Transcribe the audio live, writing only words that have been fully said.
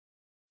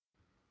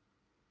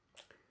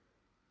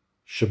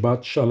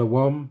Shabbat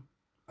Shalom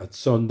at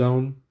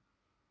sundown.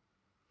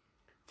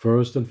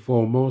 First and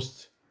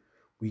foremost,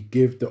 we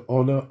give the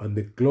honor and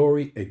the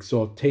glory,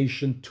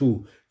 exaltation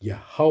to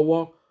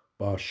Yahweh,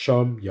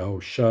 Ba'asham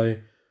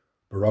Yahushai,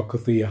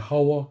 Barakatha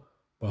Yahweh,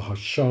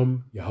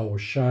 Bahasham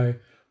Yahushai,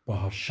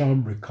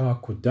 Bahasham Rika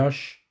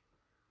Kodash.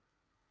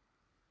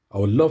 I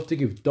would love to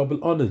give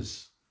double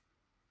honors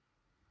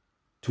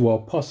to our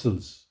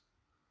apostles,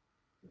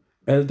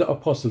 Elder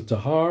Apostle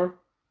Tahar,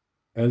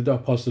 Elder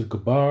Apostle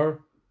Gabar,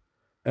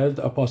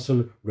 Elder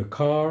Apostle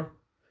Rikar,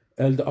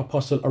 Elder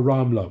Apostle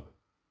Aramlab.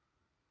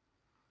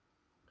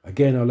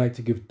 Again, I'd like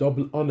to give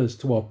double honors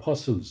to our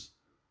apostles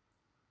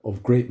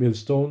of Great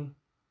Millstone.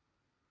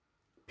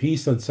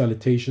 Peace and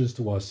salutations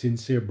to our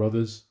sincere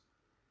brothers.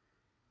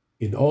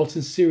 In all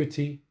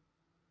sincerity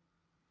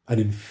and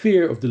in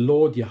fear of the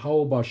Lord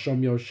Yahweh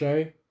Ba'asham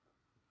Yahushai,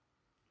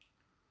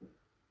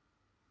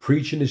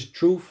 preaching His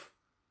truth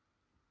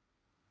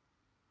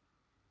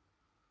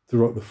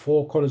throughout the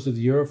four corners of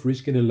the earth,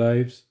 risking their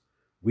lives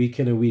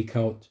week in and week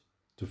out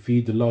to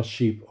feed the lost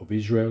sheep of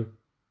Israel.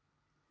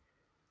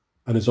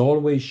 And as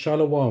always,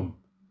 shalom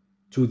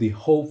to the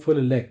hopeful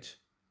elect,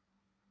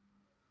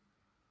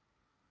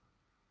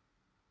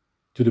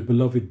 to the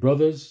beloved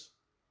brothers,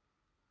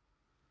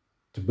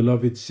 to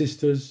beloved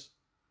sisters,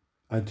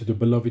 and to the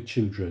beloved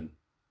children.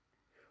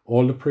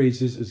 All the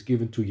praises is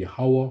given to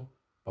Yahweh,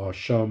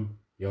 Ba'asham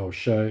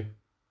Yahushai.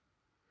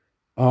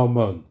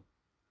 Amen,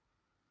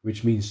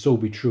 which means so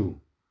be true.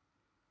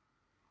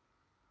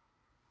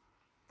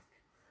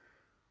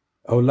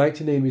 I would like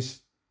to name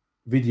this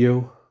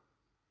video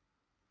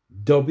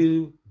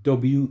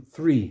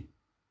WW3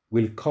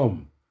 will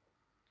come.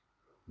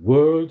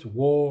 World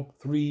War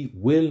III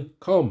will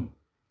come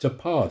to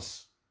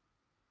pass.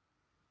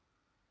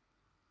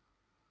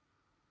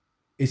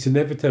 It's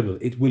inevitable.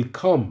 It will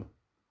come.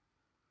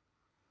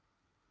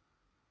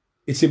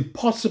 It's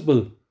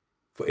impossible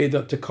for it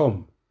not to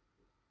come.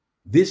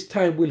 This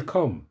time will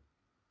come.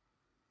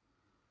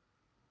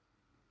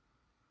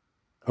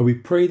 And we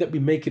pray that we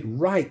make it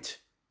right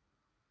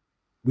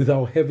with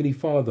our Heavenly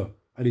Father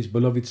and His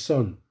beloved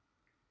Son.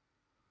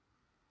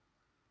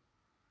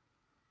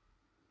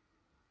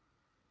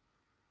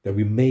 That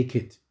we make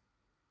it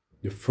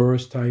the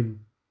first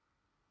time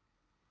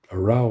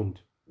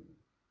around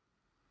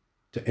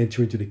to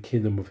enter into the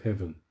kingdom of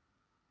heaven.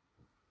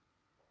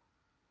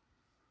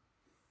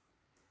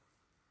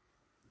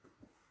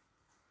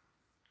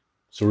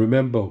 So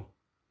remember,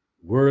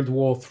 World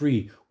War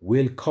III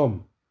will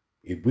come.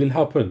 It will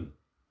happen.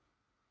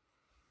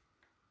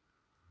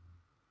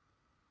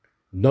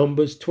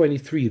 Numbers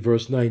 23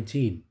 verse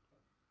 19.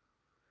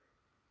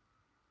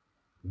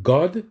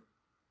 God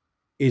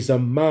is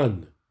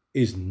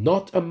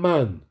not a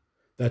man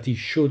that He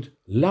should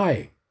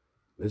lie.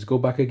 Let's go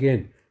back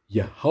again.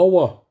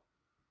 Yahweh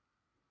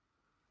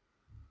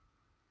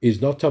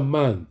is not a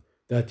man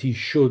that He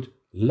should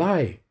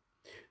lie,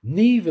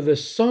 neither the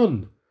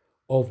Son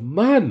of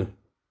Man.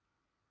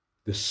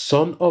 The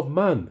Son of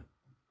Man.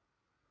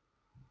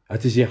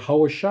 That is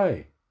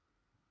Yahushai.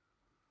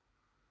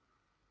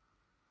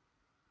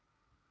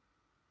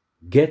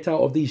 Get out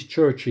of these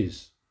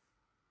churches.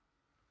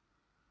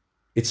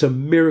 It's a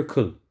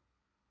miracle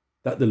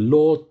that the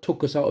Lord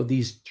took us out of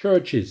these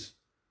churches.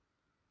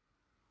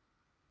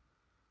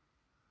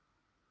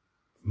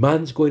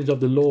 Man's going of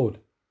the Lord.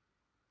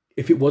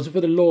 If it wasn't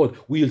for the Lord,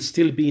 we'll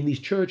still be in these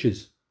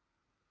churches,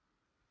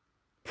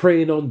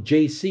 praying on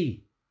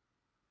JC.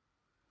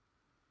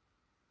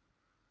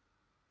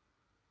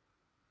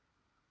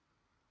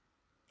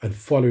 And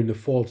following the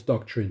false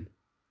doctrine.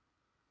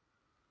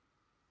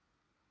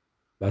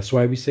 That's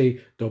why we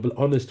say double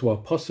honors to our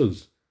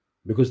apostles,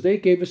 because they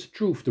gave us the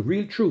truth, the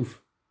real truth.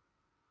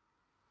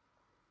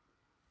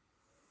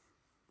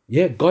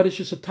 Yeah, God is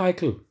just a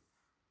title.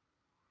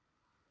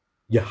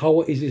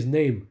 Yahweh is His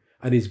name,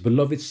 and His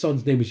beloved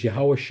Son's name is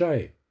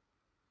Yahushai.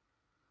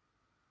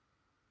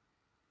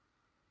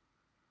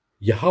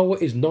 Yahweh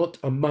is not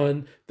a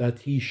man that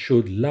He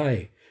should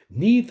lie,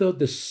 neither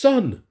the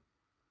Son.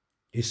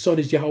 His Son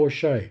is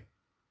Yahushai.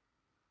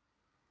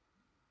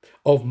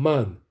 Of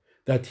man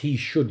that He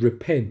should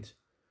repent.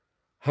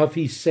 Have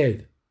He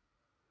said,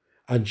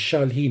 and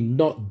shall He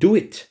not do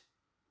it?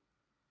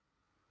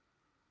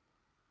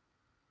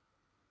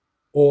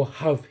 Or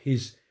have He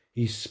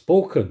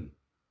spoken,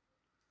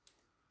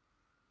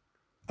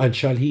 and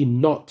shall He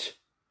not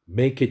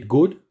make it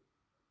good?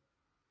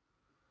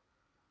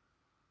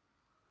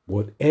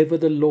 Whatever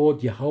the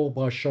Lord Yahweh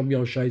Ba'asham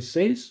Yahushai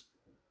says,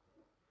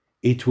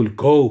 it will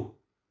go.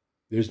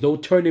 There's no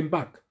turning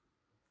back.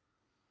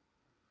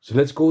 So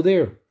let's go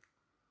there.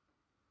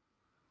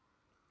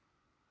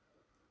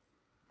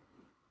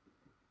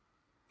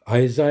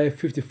 Isaiah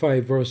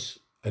 55 verse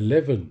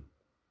 11.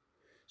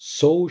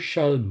 So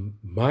shall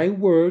my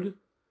word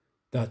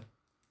that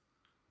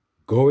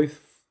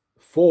goeth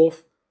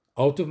forth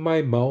out of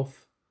my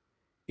mouth,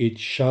 it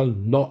shall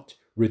not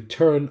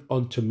return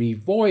unto me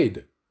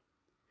void,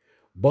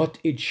 but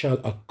it shall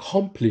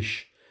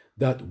accomplish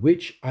that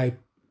which I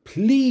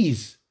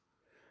please,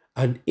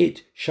 and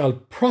it shall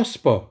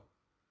prosper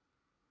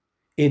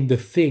in the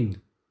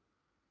thing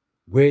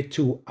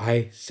whereto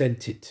I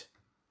sent it.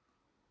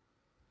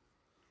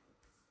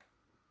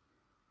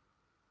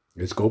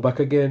 Let's go back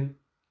again.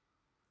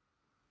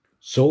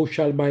 So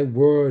shall my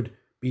word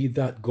be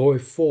that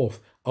goeth forth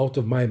out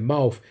of my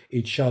mouth.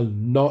 It shall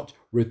not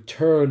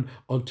return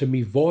unto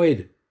me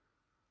void.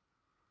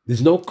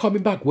 There's no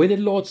coming back. When the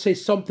Lord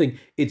says something,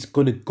 it's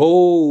going to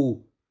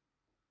go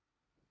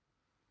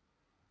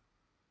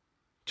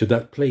to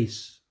that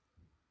place.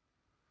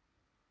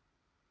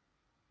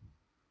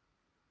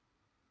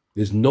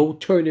 There's no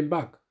turning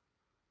back.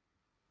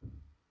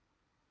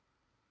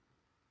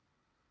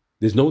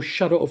 There's no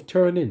shadow of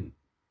turning.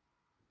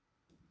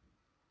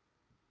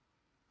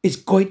 It's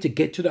going to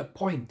get to that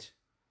point.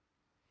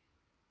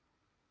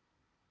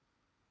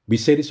 We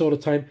say this all the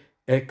time.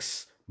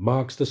 X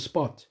marks the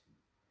spot.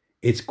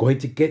 It's going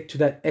to get to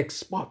that X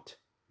spot.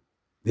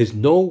 There's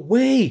no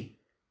way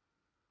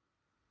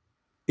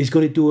it's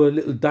going to do a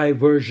little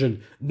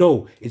diversion.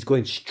 No, it's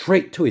going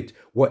straight to it.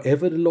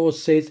 Whatever the Lord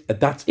says,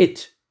 that's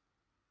it.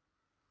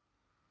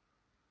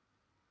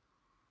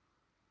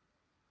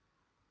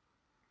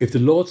 If the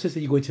Lord says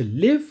that you're going to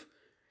live,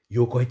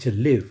 you're going to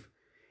live.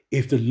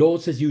 If the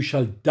Lord says you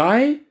shall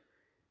die,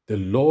 the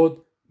Lord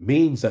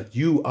means that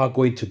you are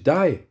going to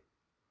die.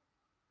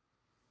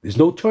 There's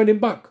no turning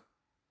back.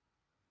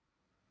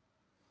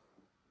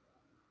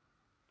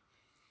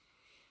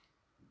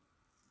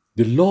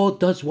 The Lord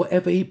does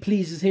whatever he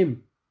pleases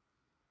him.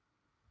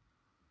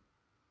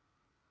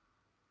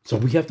 So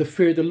we have to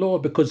fear the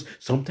Lord, because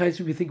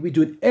sometimes we think we're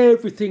doing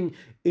everything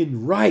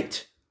in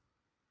right.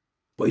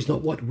 But it's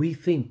not what we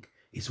think.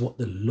 It's what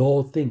the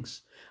Lord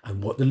thinks.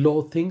 And what the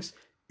Lord thinks,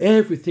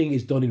 everything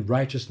is done in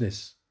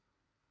righteousness.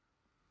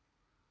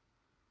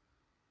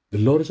 The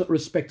Lord is not a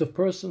respect of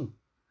person.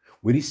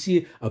 When you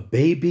see a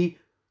baby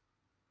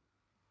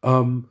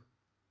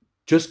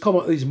just come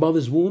out of his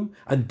mother's womb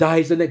and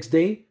dies the next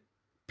day,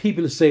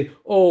 people say,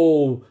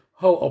 oh,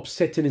 how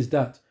upsetting is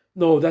that?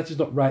 No, that is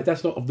not right.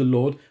 That's not of the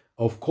Lord.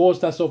 Of course,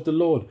 that's of the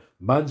Lord.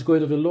 Man's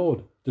going of the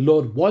Lord. The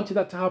Lord wanted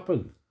that to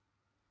happen.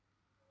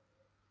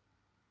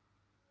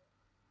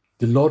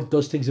 The Lord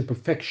does things in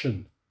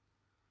perfection.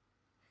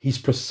 He's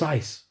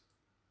precise.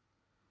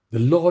 The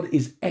Lord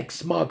is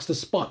X marks the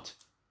spot.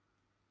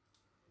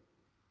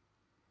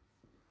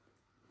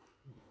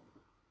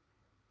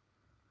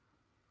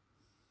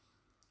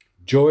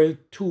 Joel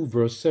 2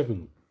 verse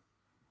 7.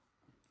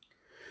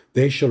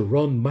 They shall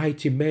run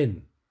mighty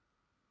men.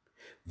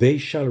 They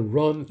shall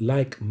run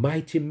like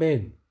mighty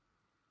men.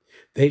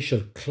 They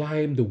shall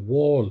climb the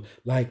wall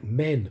like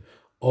men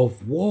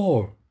of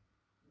war.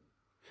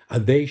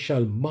 And they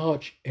shall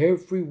march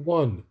every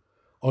one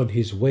on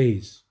his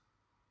ways.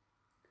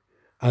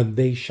 And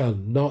they shall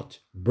not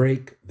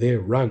break their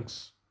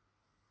ranks.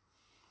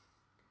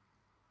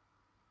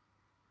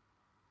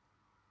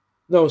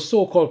 Now,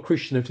 so-called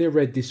Christian, if they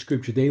read this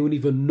scripture, they wouldn't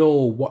even know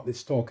what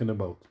it's talking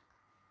about.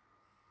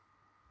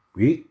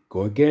 We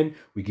go again.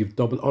 We give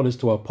double honors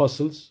to our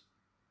apostles.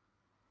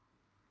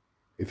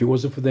 If it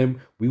wasn't for them,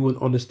 we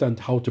wouldn't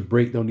understand how to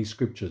break down these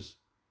scriptures.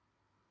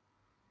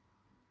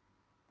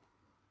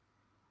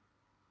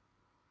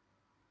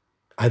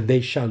 And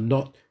they shall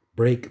not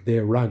break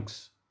their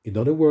ranks. In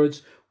other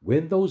words,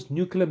 when those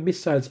nuclear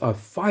missiles are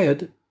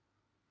fired,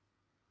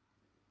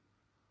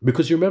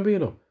 because you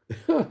remember,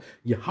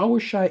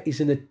 Yahushua is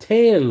in the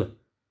tail.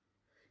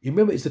 You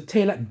remember, it's the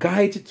tail that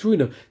guides it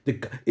through.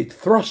 It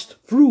thrusts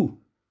through.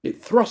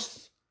 It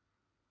thrusts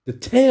the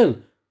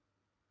tail.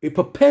 It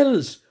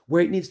propels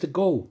where it needs to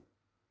go.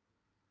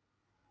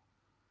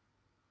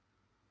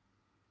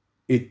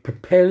 It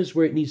propels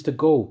where it needs to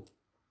go.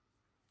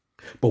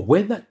 But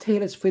when that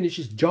tail has finished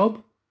its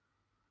job,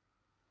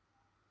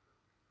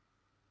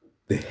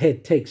 the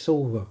head takes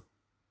over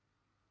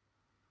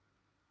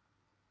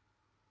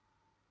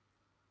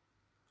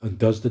and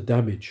does the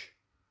damage.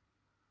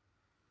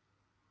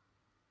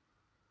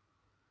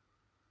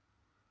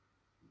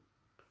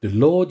 The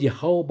Lord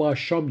Yahweh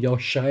Shem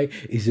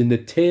Yahushai is in the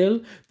tail.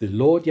 The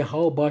Lord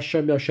Yahweh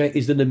Shem Yahushai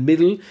is in the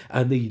middle,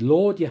 and the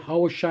Lord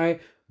Yahweh Shai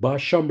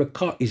Shem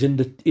Rakah is in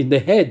the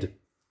head.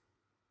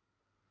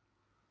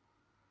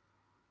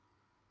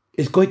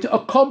 It's going to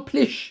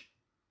accomplish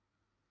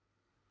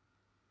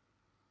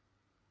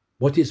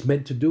what it's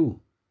meant to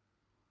do.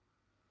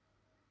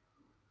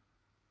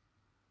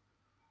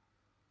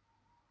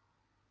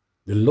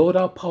 The Lord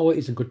our power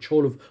is in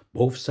control of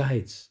both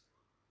sides.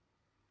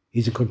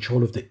 He's in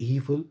control of the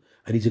evil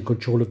and he's in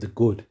control of the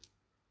good.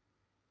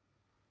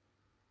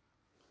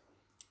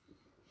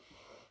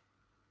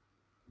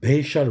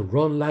 They shall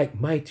run like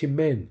mighty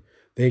men.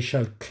 They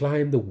shall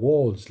climb the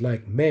walls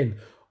like men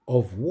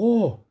of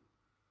war.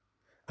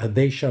 And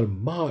they shall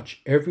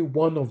march every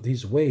one of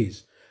his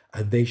ways,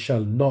 and they shall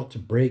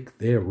not break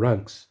their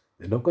ranks.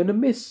 They're not going to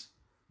miss.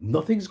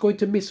 Nothing's going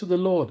to miss with the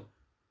Lord.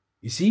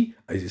 You see,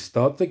 as it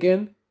starts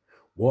again,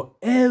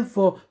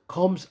 whatever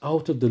comes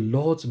out of the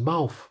Lord's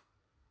mouth,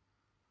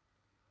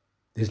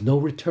 there's no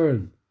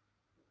return.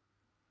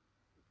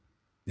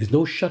 There's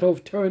no shadow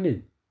of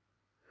turning.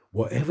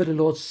 Whatever the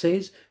Lord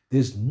says,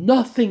 there's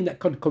nothing that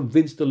can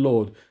convince the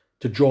Lord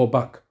to draw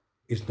back.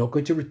 It's not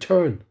going to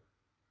return.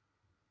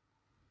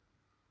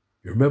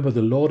 You remember,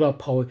 the Lord our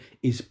power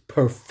is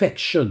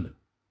perfection.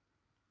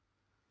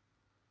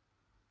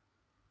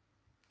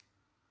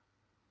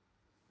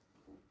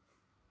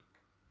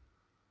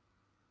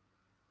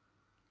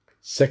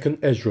 Second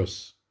Ezra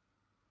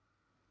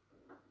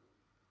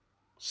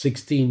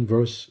 16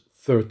 verse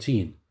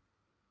 13.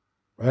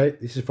 Right?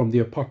 This is from the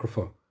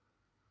Apocrypha.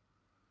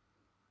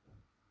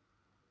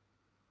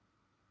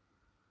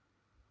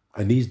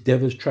 And these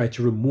devils try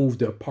to remove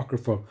the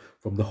Apocrypha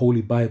from the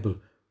Holy Bible.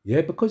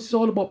 Yeah, because it's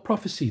all about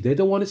prophecy. They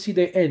don't want to see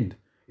their end.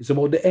 It's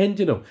about the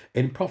end,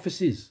 end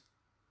prophecies.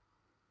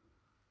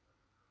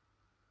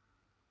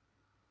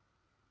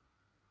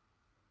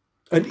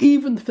 And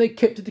even if they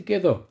kept it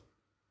together,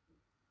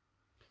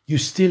 you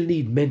still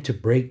need men to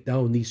break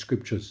down these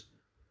scriptures.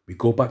 We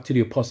go back to the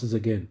apostles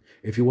again.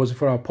 If it wasn't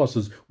for our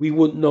apostles, we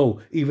wouldn't know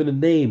even the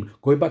name.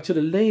 Going back to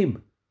the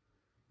name,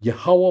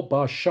 Yahweh,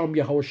 Ba'asham,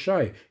 Yahweh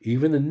Shai,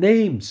 even the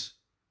names.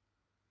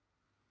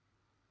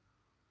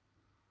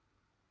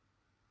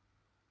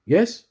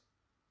 Yes?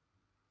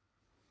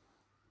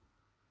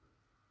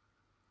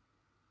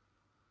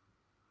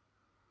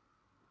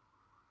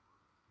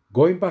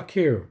 Going back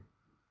here.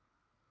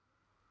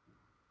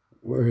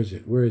 Where is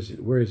it? Where is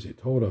it? Where is it?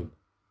 Hold on.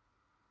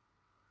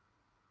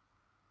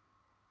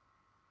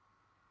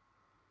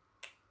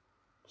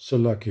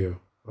 Salakia.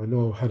 I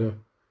know how to.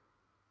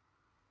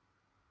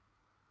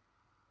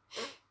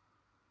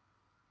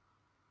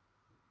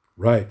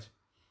 Right.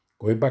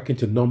 Going back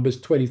into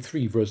Numbers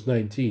 23, verse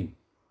 19.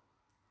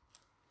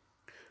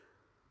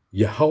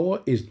 Yahweh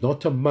is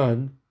not a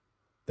man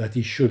that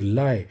he should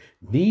lie,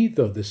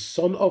 neither the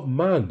Son of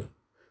Man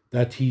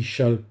that he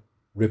shall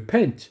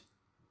repent.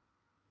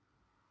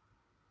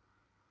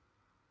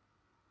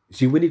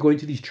 See, when you go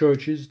into these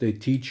churches, they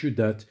teach you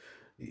that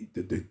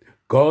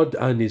God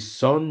and his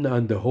Son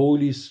and the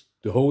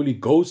Holy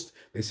Ghost,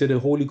 they say the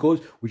Holy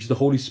Ghost, which is the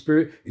Holy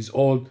Spirit, is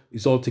all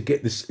to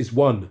get this, is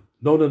one.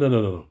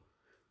 No.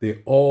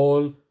 They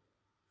all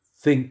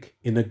think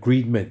in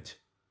agreement.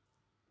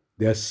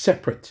 They are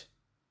separate.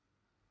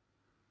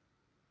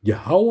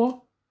 Yahweh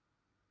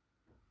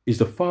is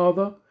the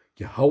Father,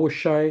 Yahweh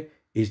Shai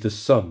is the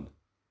Son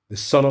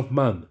of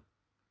Man.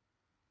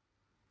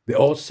 They're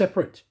all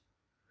separate,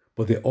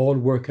 but they all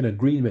work in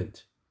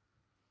agreement.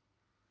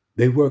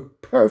 They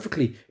work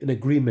perfectly in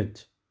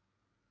agreement.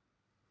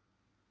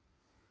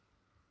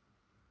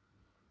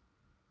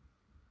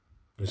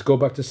 Let's go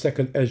back to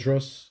 2nd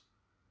Ezra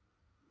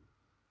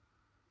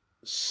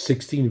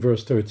 16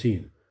 verse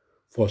 13.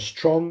 For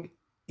strong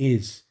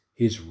is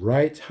his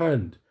right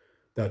hand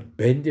that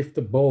bendeth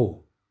the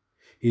bow.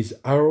 His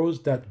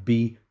arrows that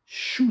he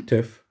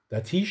shooteth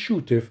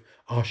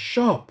are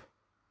sharp.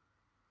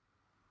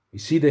 You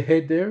see the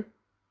head there?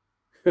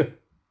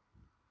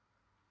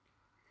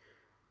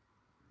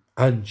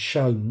 And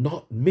shall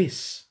not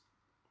miss.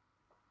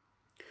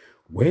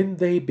 When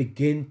they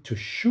begin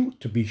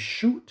to be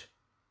shot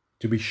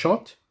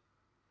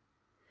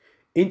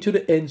into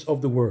the ends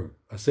of the world.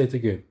 I say it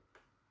again.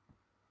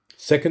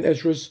 2nd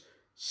Ezra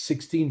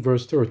 16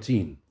 verse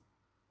 13.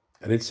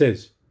 And it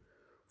says,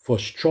 for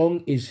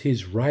strong is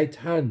his right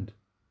hand.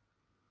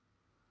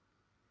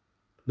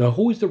 Now,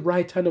 who is the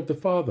right hand of the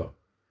Father?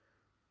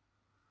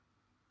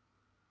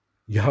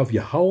 You have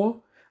Yahweh,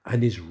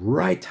 and his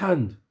right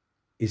hand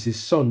is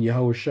his Son,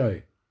 Yahweh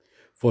Shai.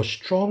 For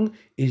strong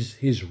is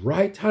his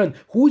right hand.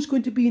 Who is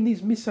going to be in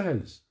these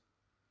missiles?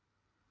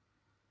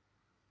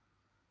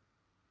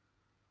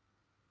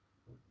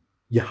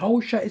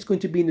 Yahweh Shai is going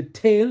to be in the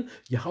tail.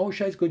 Yahweh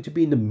Shai is going to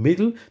be in the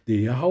middle. The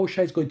Yahweh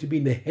Shai is going to be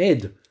in the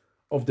head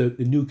of the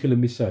nuclear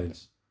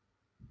missiles.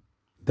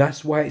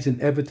 That's why it's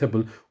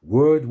inevitable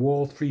World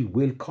War III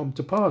will come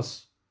to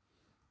pass.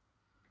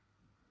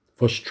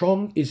 For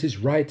strong is his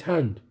right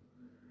hand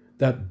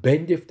that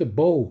bendeth the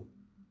bow.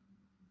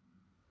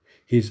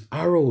 His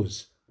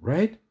arrows,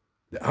 right?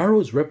 The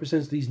arrows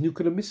represents these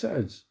nuclear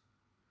missiles.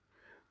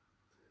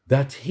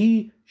 That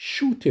he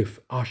shooteth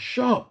are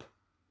sharp.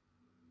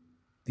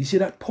 Do you see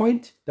that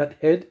point, that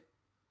head?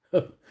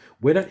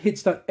 When that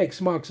hits that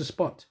X marks the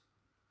spot,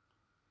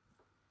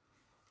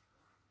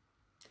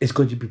 it's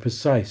going to be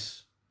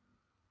precise.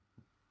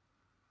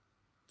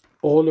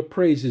 All the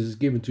praises is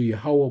given to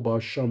Yahweh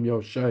Ba'asham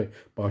Yahushai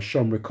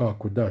Ba'asham Rekah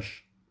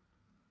Kodash.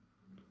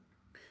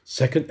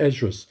 2nd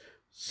Ezra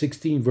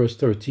 16 verse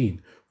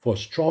 13. For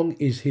strong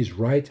is his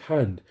right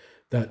hand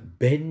that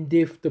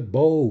bendeth the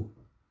bow.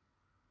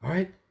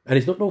 Alright? And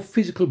it's not no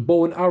physical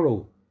bow and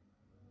arrow.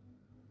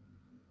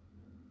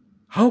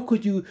 How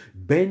could you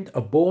bend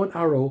a bow and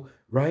arrow,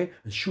 right,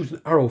 and shoot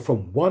an arrow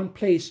from one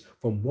point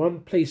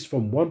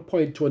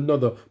to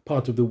another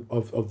part of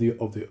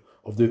the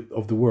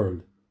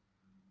world?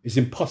 It's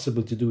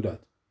impossible to do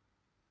that.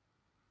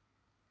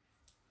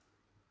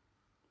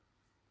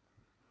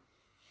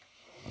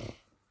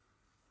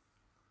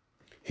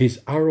 His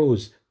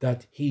arrows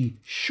that he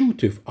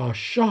shooteth are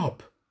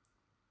sharp,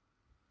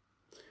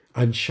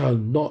 and shall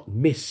not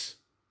miss.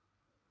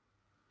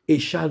 It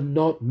shall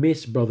not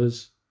miss,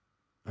 brothers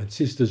and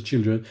sisters,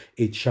 children.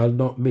 It shall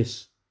not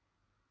miss.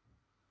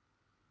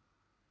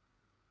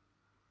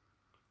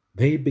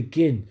 They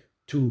begin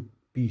to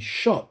be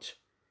shot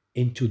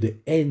into the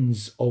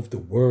ends of the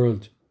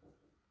world.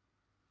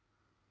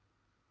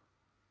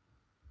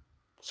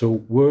 So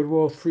World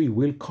War III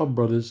will come,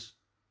 brothers.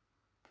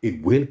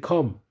 It will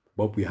come.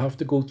 But we have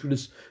to go through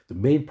this, the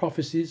main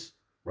prophecies,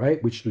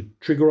 right? Which will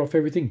trigger off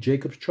everything.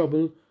 Jacob's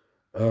trouble,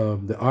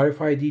 the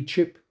RFID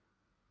chip.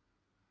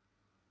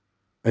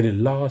 And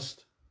then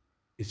last,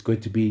 it's going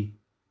to be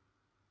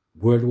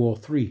World War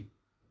III.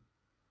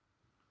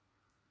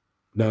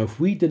 Now, if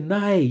we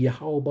deny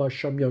Yahweh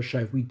Shem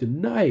Yahushai, if we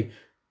deny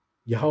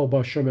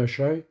Yahweh Shem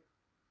Yahushai,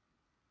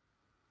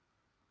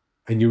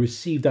 and you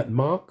receive that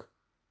mark,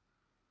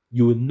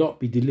 you will not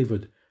be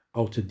delivered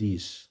out of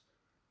this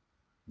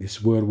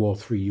World War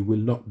III. You will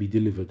not be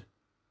delivered.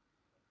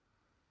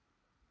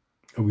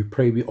 And we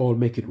pray we all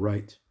make it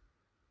right,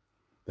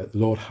 that the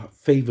Lord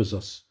favors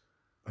us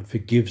and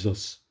forgives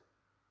us.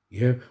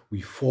 Yeah,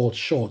 we fall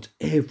short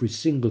every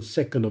single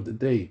second of the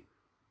day.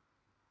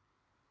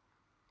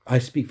 I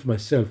speak for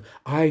myself.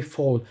 I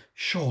fall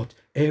short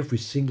every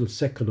single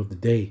second of the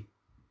day.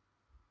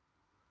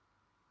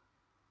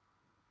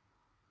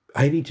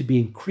 I need to be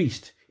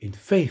increased in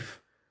faith.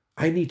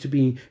 I need to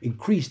be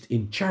increased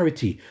in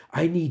charity.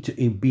 I need to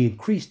be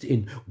increased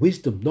in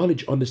wisdom,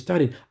 knowledge,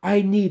 understanding.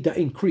 I need that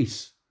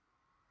increase.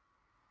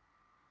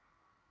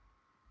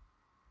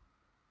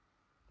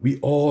 We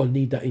all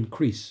need that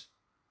increase.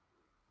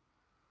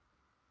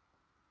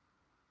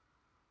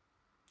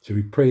 So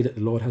we pray that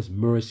the Lord has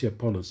mercy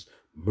upon us.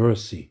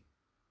 Mercy.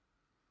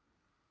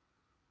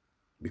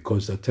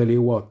 Because I tell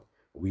you what,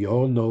 we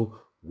all know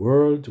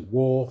World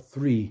War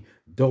III,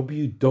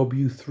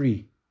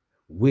 WW3,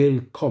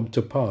 will come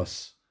to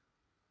pass.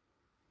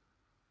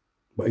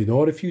 But in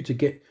order for you to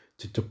get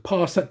to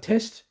pass that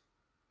test,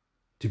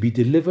 to be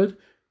delivered,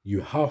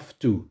 you have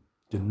to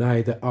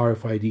deny the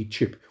RFID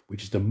chip,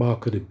 which is the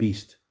mark of the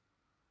beast.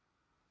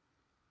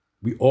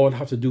 We all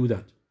have to do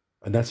that.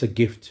 And that's a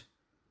gift.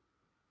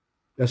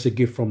 That's a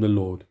gift from the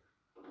Lord.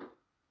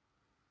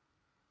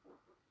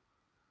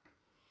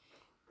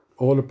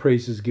 All the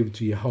praise is given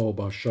to Yahweh,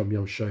 Ba'asham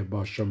Yahushai,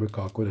 Ba'asham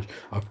Rekah Kodesh.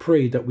 I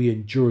pray that we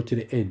endure to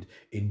the end.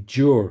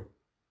 Endure.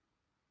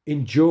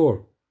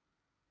 Endure.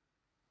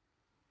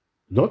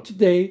 Not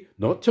today,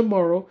 not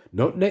tomorrow,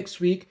 not next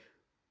week.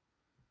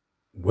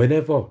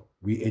 Whenever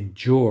we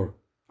endure,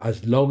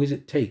 as long as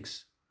it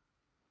takes.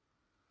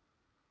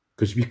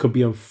 Because we could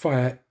be on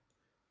fire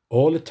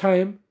all the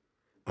time,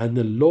 and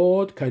the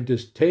Lord can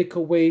just take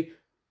away.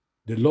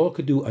 The Lord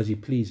could do as he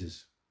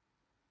pleases.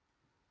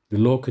 The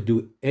Lord could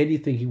do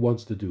anything he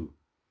wants to do.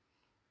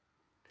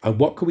 And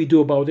what can we do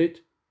about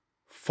it?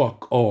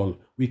 Fuck all.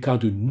 We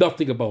can't do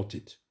nothing about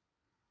it.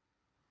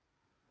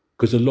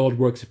 Because the Lord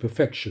works in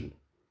perfection.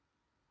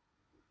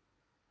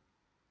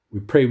 We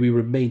pray we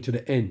remain to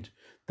the end.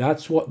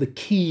 That's what the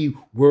key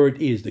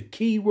word is. The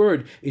key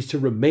word is to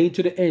remain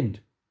to the end.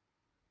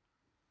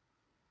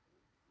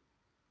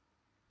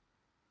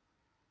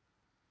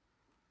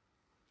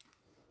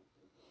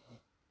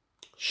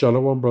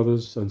 Shalom,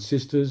 brothers and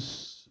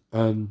sisters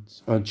and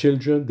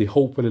children, the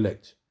hopeful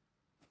elect.